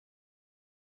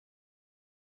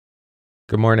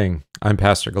Good morning. I'm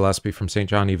Pastor Gillespie from St.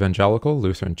 John Evangelical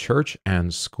Lutheran Church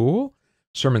and School,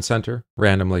 Sermon Center,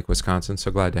 Random Lake, Wisconsin.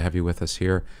 So glad to have you with us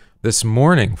here this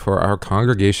morning for our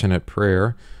congregation at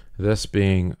prayer, this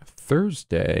being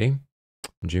Thursday,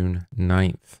 June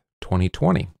 9th,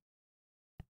 2020.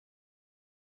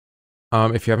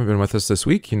 If you haven't been with us this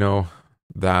week, you know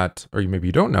that, or maybe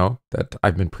you don't know, that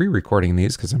I've been pre-recording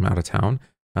these because I'm out of town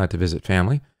to visit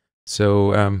family.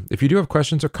 So if you do have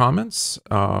questions or comments,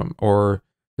 or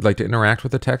you'd like to interact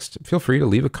with the text, feel free to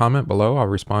leave a comment below. I'll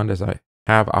respond as I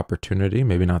have opportunity,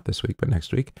 maybe not this week, but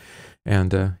next week.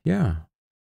 And yeah,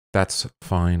 that's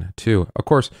fine too. Of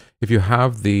course, if you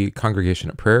have the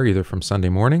congregation at prayer, either from Sunday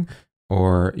morning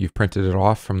or you've printed it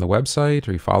off from the website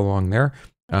or you follow along there,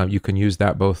 you can use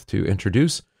that both to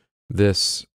introduce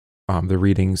this, the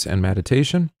readings and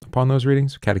meditation upon those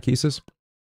readings, catechesis,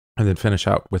 and then finish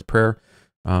out with prayer.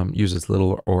 Use as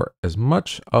little or as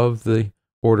much of the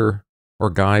order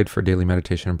or guide for daily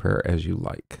meditation and prayer as you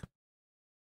like.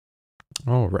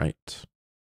 All right.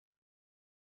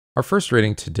 Our first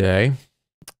reading today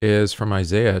is from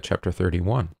Isaiah chapter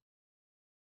 31.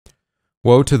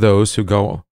 Woe to those who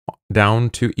go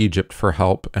down to Egypt for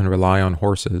help and rely on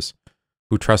horses,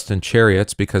 who trust in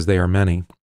chariots because they are many,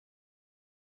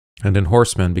 and in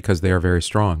horsemen because they are very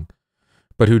strong,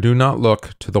 but who do not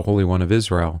look to the Holy One of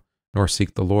Israel, nor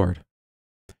seek the Lord.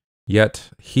 Yet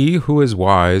he who is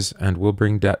wise and will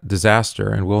bring disaster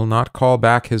and will not call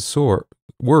back his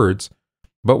words,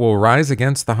 but will rise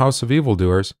against the house of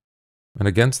evildoers and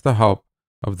against the help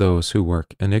of those who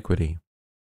work iniquity.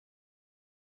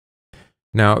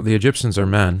 Now the Egyptians are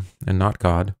men and not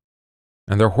God,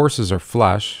 and their horses are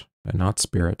flesh and not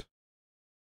spirit.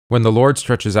 When the Lord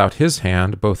stretches out his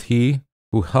hand, both he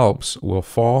who helps will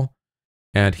fall,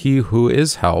 and he who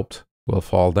is helped will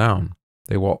fall down.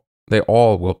 They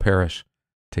all will perish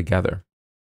together.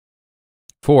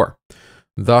 For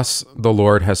thus the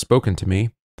Lord has spoken to me,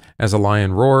 as a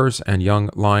lion roars and young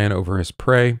lion over his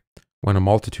prey, when a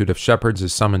multitude of shepherds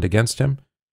is summoned against him,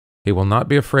 he will not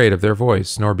be afraid of their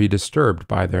voice, nor be disturbed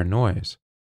by their noise.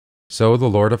 So the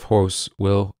Lord of hosts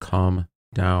will come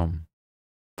down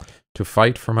to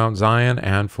fight for Mount Zion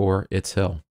and for its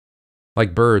hill.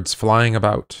 Like birds flying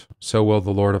about, so will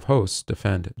the Lord of hosts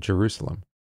defend Jerusalem.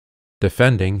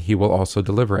 Defending, he will also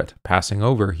deliver it. Passing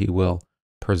over, he will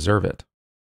preserve it.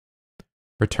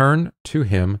 Return to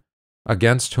him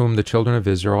against whom the children of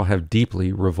Israel have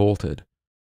deeply revolted.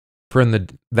 For in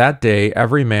that day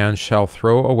every man shall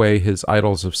throw away his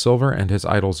idols of silver and his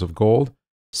idols of gold,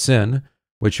 sin,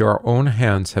 which your own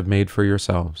hands have made for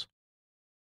yourselves.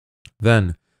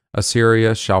 Then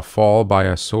Assyria shall fall by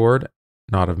a sword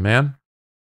not of man,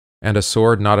 and a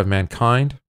sword not of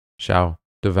mankind shall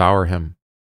devour him.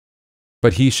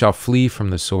 But he shall flee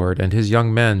from the sword, and his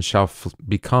young men shall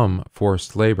become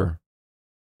forced labor.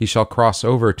 He shall cross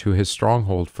over to his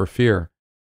stronghold for fear,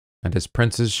 and his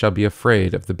princes shall be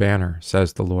afraid of the banner,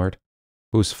 says the Lord,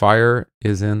 whose fire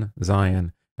is in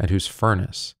Zion, and whose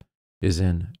furnace is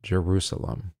in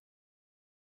Jerusalem.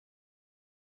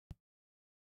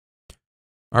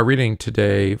 Our reading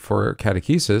today for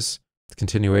catechesis, the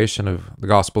continuation of the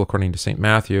Gospel according to St.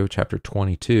 Matthew, chapter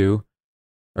 12,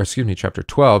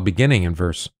 beginning in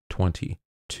verse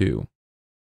 22.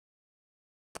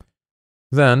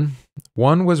 Then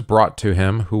one was brought to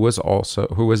him who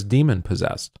was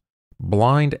demon-possessed,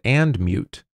 blind and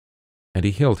mute, and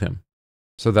he healed him,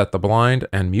 so that the blind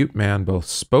and mute man both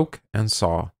spoke and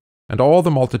saw. And all the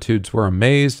multitudes were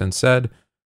amazed and said,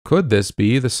 "Could this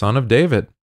be the Son of David?"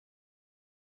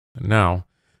 Now,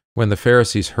 when the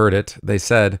Pharisees heard it, they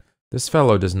said, "This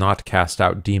fellow does not cast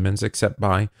out demons except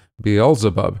by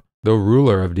Beelzebub, the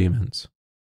ruler of demons."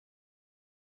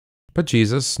 But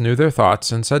Jesus knew their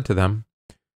thoughts and said to them,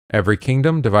 "Every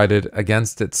kingdom divided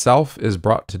against itself is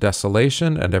brought to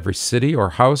desolation, and every city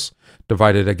or house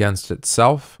divided against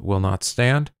itself will not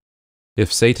stand.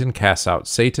 If Satan casts out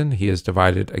Satan, he is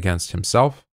divided against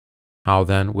himself. How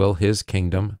then will his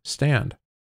kingdom stand?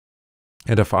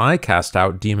 And if I cast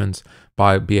out demons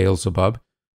by Beelzebub,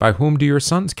 by whom do your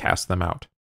sons cast them out?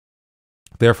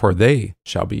 Therefore they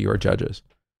shall be your judges.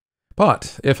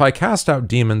 But if I cast out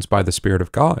demons by the Spirit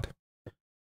of God,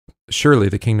 surely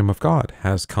the kingdom of God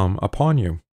has come upon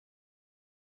you.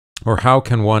 Or how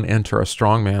can one enter a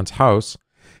strong man's house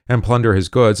and plunder his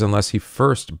goods unless he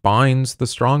first binds the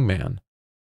strong man,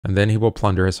 and then he will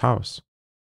plunder his house?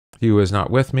 He who is not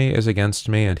with me is against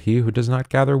me, and he who does not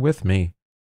gather with me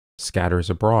scatters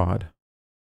abroad.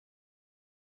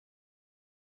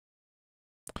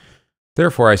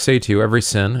 Therefore I say to you, every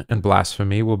sin and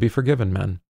blasphemy will be forgiven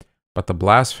men, but the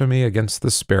blasphemy against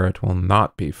the Spirit will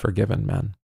not be forgiven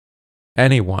men.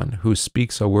 Anyone who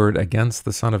speaks a word against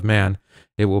the Son of Man,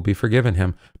 it will be forgiven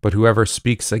him. But whoever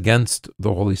speaks against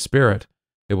the Holy Spirit,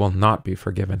 it will not be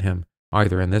forgiven him,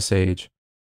 either in this age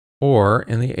or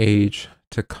in the age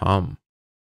to come.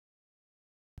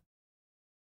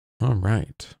 All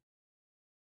right.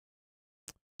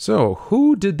 So,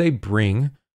 who did they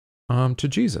bring to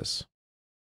Jesus?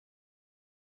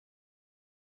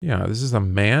 Yeah, this is a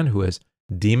man who is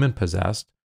demon-possessed,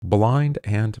 blind,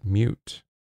 and mute.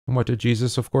 And what did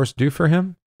Jesus, of course, do for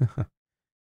him?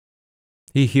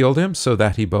 He healed him so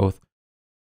that he both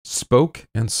spoke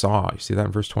and saw. You see that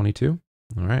in verse 22?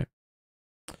 All right.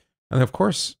 And of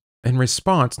course, in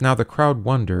response, now the crowd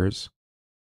wonders,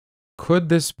 could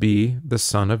this be the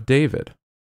son of David?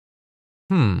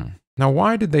 Now,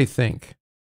 why did they think?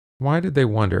 Why did they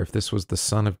wonder if this was the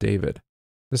son of David?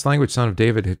 This language, son of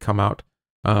David, had come out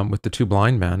with the two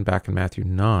blind men back in Matthew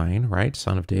 9, right?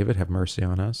 Son of David, have mercy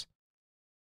on us.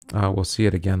 We'll see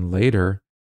it again later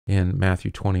in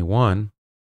Matthew 21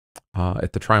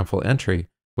 at the triumphal entry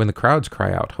when the crowds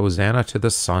cry out, Hosanna to the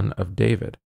Son of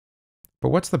David. But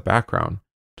what's the background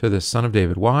to this Son of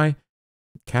David? Why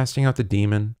casting out the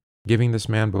demon, giving this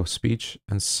man both speech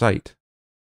and sight?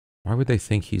 Why would they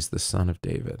think he's the Son of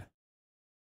David?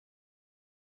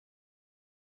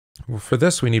 Well, for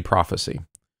this, we need prophecy.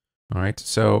 All right,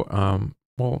 so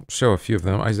we'll show a few of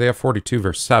them. Isaiah 42,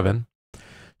 verse 7.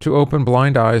 To open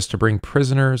blind eyes, to bring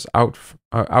prisoners out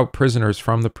prisoners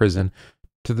from the prison,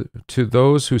 to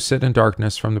those who sit in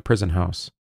darkness from the prison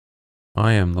house.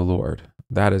 I am the Lord.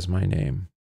 That is my name.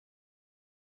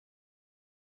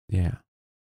 Yeah.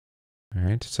 All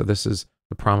right, so this is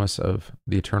the promise of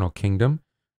the eternal kingdom.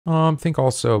 Think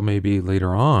also maybe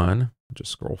later on, I'll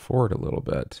just scroll forward a little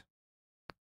bit.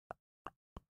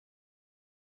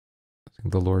 I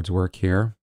think the Lord's work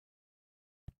here.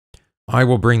 I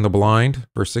will bring the blind,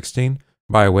 verse 16,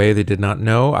 by a way they did not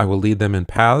know. I will lead them in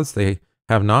paths they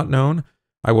have not known.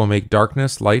 I will make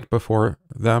darkness light before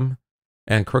them,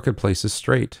 and crooked places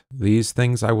straight. These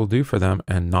things I will do for them,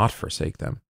 and not forsake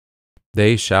them.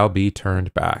 They shall be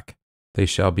turned back. They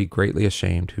shall be greatly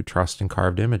ashamed who trust in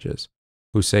carved images,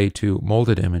 who say to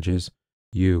molded images,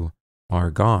 you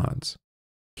are gods.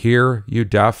 Hear, you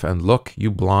deaf, and look,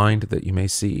 you blind, that you may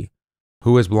see.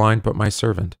 Who is blind but my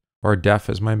servant, or deaf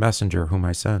as my messenger whom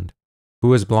I send?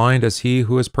 Who is blind as he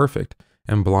who is perfect,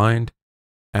 and blind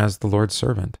as the Lord's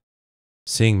servant?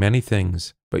 Seeing many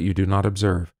things, but you do not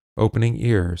observe, opening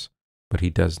ears, but he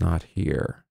does not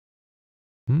hear.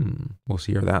 We'll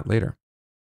hear that later.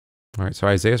 All right, so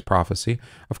Isaiah's prophecy.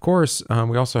 Of course,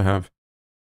 we also have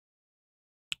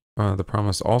the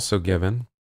promise also given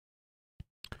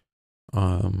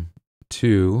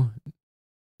to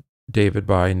David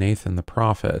by Nathan the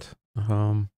prophet.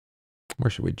 Where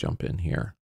should we jump in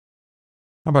here?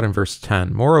 How about in verse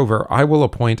 10? Moreover, I will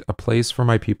appoint a place for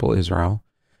my people Israel,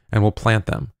 and will plant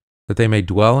them, that they may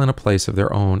dwell in a place of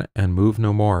their own and move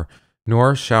no more,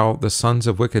 nor shall the sons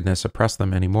of wickedness oppress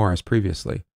them any more as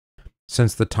previously,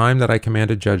 since the time that I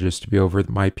commanded judges to be over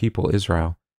my people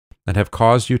Israel, and have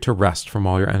caused you to rest from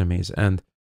all your enemies. And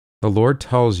the Lord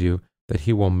tells you that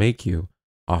he will make you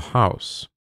a house.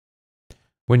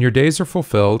 When your days are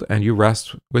fulfilled and you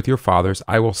rest with your fathers,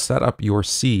 I will set up your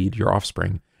seed, your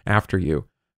offspring, after you,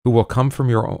 who will come from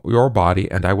your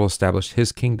body, and I will establish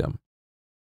his kingdom.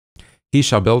 He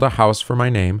shall build a house for my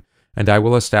name, and I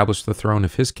will establish the throne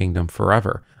of his kingdom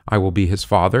forever. I will be his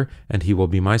father, and he will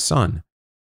be my son.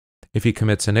 If he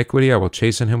commits iniquity, I will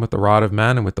chasten him with the rod of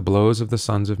men and with the blows of the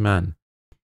sons of men.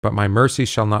 But my mercy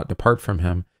shall not depart from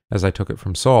him, as I took it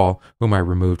from Saul, whom I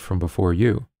removed from before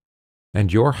you.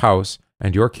 And your house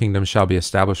and your kingdom shall be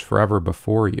established forever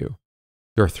before you.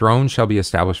 Your throne shall be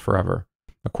established forever.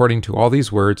 According to all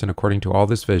these words and according to all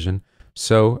this vision,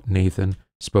 so Nathan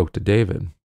spoke to David.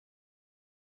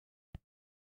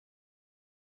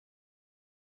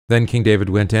 Then King David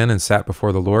went in and sat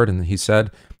before the Lord, and he said,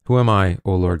 Who am I,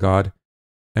 O Lord God?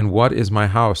 And what is my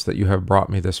house that you have brought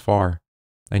me this far?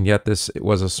 And yet this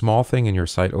was a small thing in your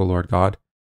sight, O Lord God.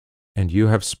 And you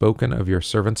have spoken of your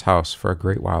servant's house for a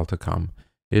great while to come.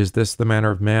 Is this the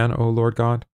manner of man, O Lord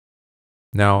God?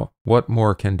 Now, what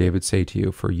more can David say to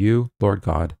you? For you, Lord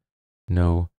God,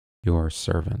 know your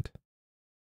servant.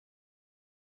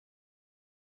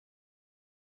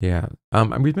 Yeah,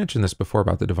 we've mentioned this before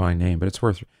about the divine name, but it's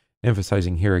worth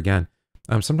emphasizing here again.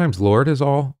 Sometimes Lord is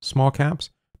all small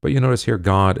caps, but you notice here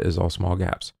God is all small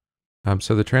caps.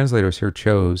 So the translators here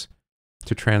chose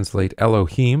to translate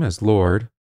Elohim as Lord.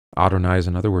 Adonai is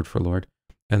another word for Lord.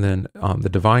 And then the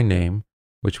divine name,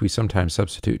 which we sometimes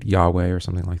substitute Yahweh or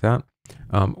something like that,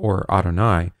 or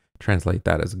Adonai, translate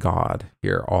that as God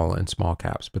here, all in small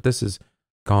caps. But this is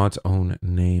God's own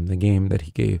name, the name that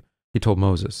he told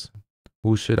Moses.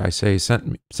 Who should I say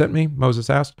sent me? Moses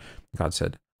asked. God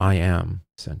said, I am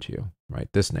sent you, right?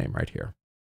 This name right here.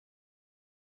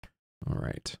 All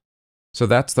right. So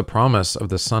that's the promise of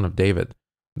the Son of David.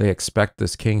 They expect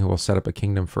this king who will set up a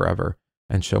kingdom forever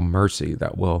and show mercy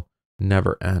that will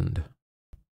never end.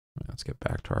 Let's get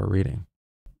back to our reading.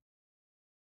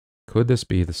 Could this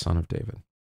be the Son of David?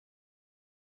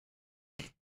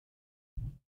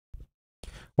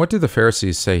 What do the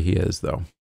Pharisees say he is, though?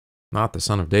 Not the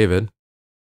Son of David.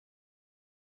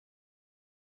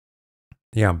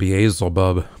 Yeah,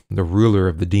 Beelzebub, the ruler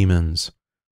of the demons,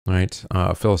 right?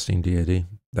 A Philistine deity.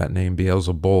 That name,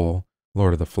 Beelzebul,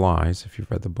 Lord of the Flies, if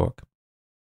you've read the book.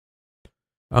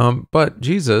 But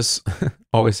Jesus,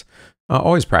 always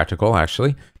practical,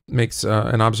 actually, makes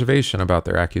an observation about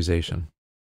their accusation.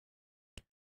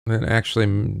 It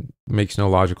actually makes no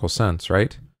logical sense,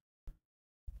 right?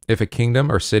 If a kingdom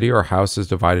or city or house is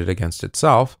divided against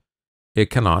itself, it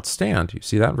cannot stand. You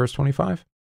see that in verse 25?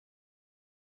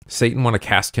 Satan want to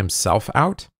cast himself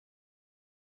out?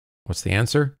 What's the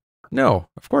answer? No,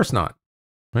 of course not.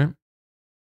 Right?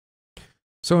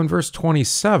 So in verse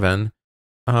 27,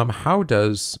 how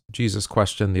does Jesus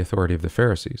question the authority of the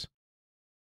Pharisees?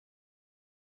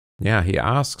 Yeah, he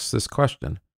asks this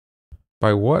question.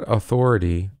 By what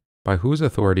authority, by whose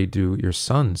authority do your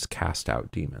sons cast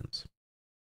out demons?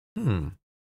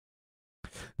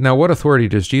 Now, what authority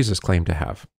does Jesus claim to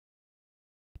have?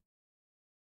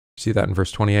 See that in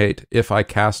verse 28. If I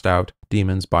cast out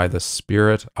demons by the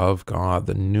Spirit of God,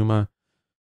 the pneuma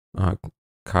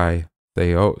kai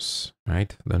theos,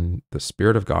 right? Then the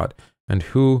Spirit of God. And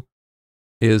who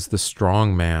is the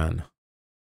strong man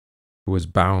who is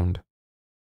bound?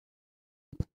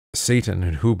 Satan.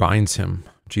 And who binds him?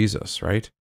 Jesus,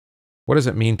 right? What does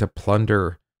it mean to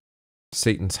plunder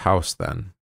Satan's house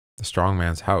then? The strong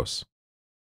man's house.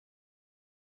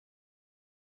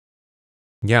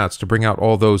 Yeah, it's to bring out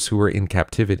all those who were in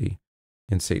captivity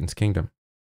in Satan's kingdom.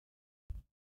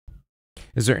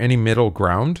 Is there any middle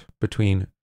ground between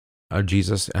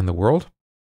Jesus and the world?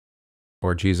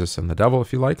 Or Jesus and the devil,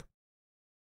 if you like?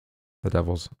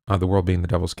 The world being the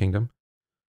devil's kingdom?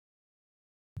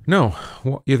 No.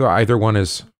 Well, either one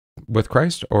is with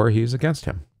Christ or he's against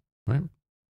him, right?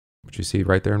 Which you see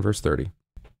right there in verse 30.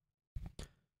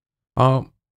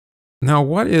 Now,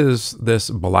 what is this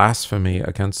blasphemy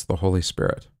against the Holy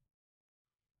Spirit?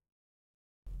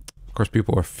 Of course,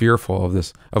 people are fearful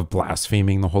of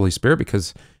blaspheming the Holy Spirit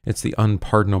because it's the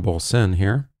unpardonable sin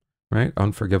here, right?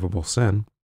 Unforgivable sin.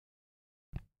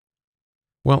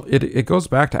 Well, it goes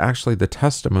back to actually the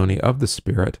testimony of the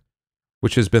Spirit,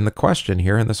 which has been the question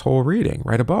here in this whole reading,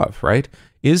 right above, right?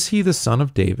 Is he the Son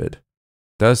of David?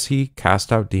 Does he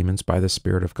cast out demons by the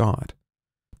Spirit of God?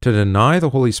 To deny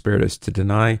the Holy Spirit is to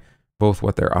deny both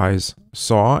what their eyes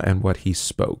saw and what he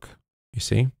spoke. You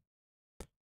see?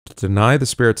 To deny the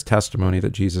Spirit's testimony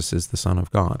that Jesus is the Son of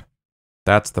God.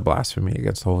 That's the blasphemy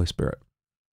against the Holy Spirit.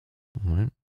 All right.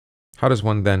 How does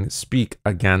one then speak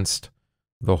against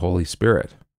the Holy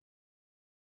Spirit?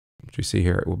 What you see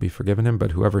here, it will be forgiven him,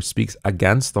 but whoever speaks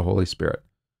against the Holy Spirit,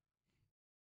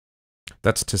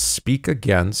 that's to speak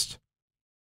against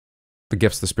the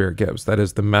gifts the Spirit gives. That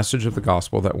is the message of the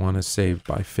gospel that one is saved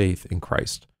by faith in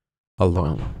Christ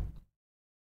alone.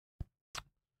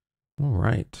 All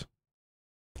right.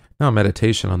 Now,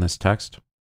 meditation on this text.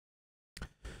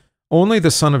 Only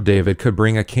the Son of David could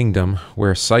bring a kingdom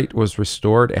where sight was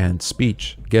restored and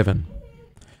speech given.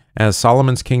 As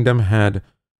Solomon's kingdom had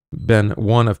been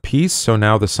one of peace, so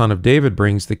now the Son of David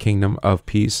brings the kingdom of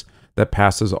peace that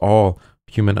passes all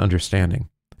human understanding,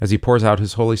 as he pours out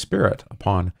his Holy Spirit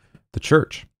upon the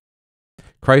church.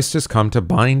 Christ has come to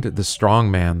bind the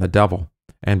strong man, the devil,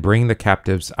 and bring the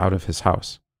captives out of his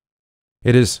house.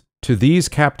 It is to these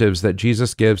captives that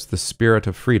Jesus gives the spirit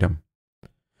of freedom.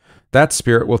 That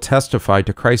spirit will testify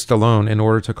to Christ alone in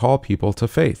order to call people to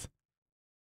faith.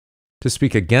 To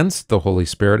speak against the Holy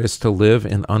Spirit is to live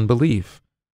in unbelief,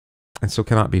 and so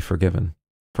cannot be forgiven.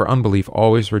 For unbelief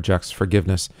always rejects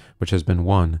forgiveness, which has been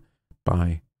won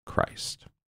by Christ.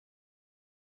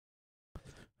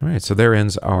 All right, so there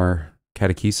ends our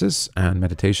catechesis and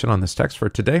meditation on this text for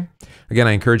today. Again,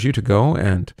 I encourage you to go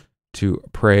and to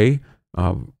pray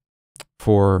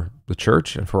for the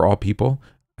church and for all people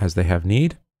as they have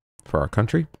need for our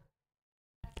country.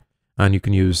 And you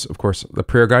can use, of course, the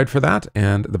prayer guide for that.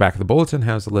 And the back of the bulletin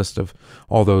has a list of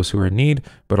all those who are in need,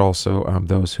 but also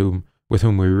those with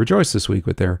whom we rejoice this week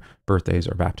with their birthdays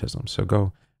or baptisms. So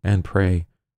go and pray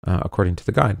according to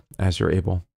the guide as you're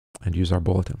able and use our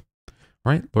bulletin.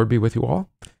 All right, Lord be with you all.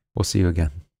 We'll see you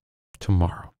again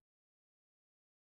tomorrow.